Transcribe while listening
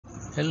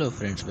Hello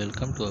friends,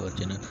 welcome to our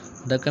channel.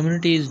 The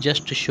community is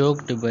just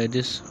shocked by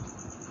this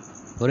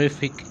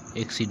horrific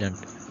accident,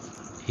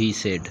 he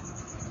said.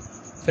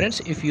 Friends,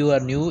 if you are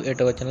new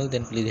at our channel,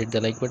 then please hit the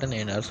like button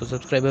and also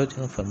subscribe our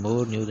channel for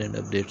more news and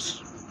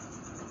updates.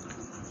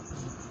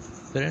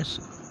 Friends,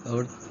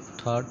 our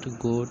thought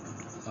go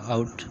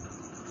out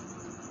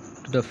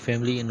to the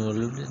family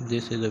involved.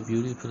 This is a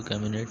beautiful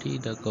community.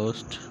 The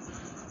coast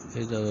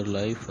is our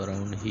life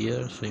around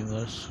here.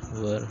 Swimmers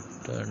were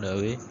turned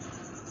away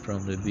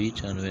from the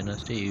beach on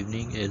Wednesday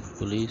evening as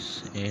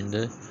police and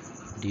the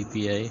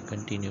DPI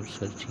continued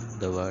searching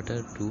the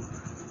water. Two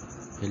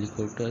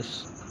helicopters,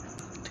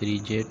 three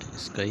jet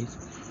skis,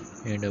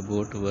 and a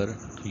boat were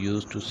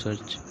used to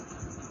search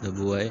the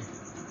buoy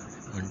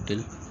until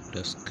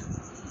dusk.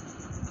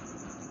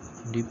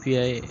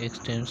 DPI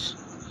extends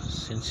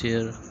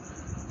sincere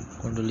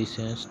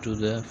condolences to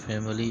the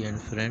family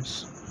and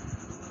friends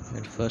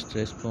and first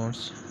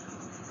response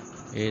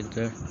at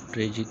the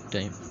tragic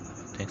time.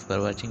 Thanks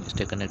for watching.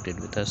 Stay connected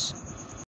with us.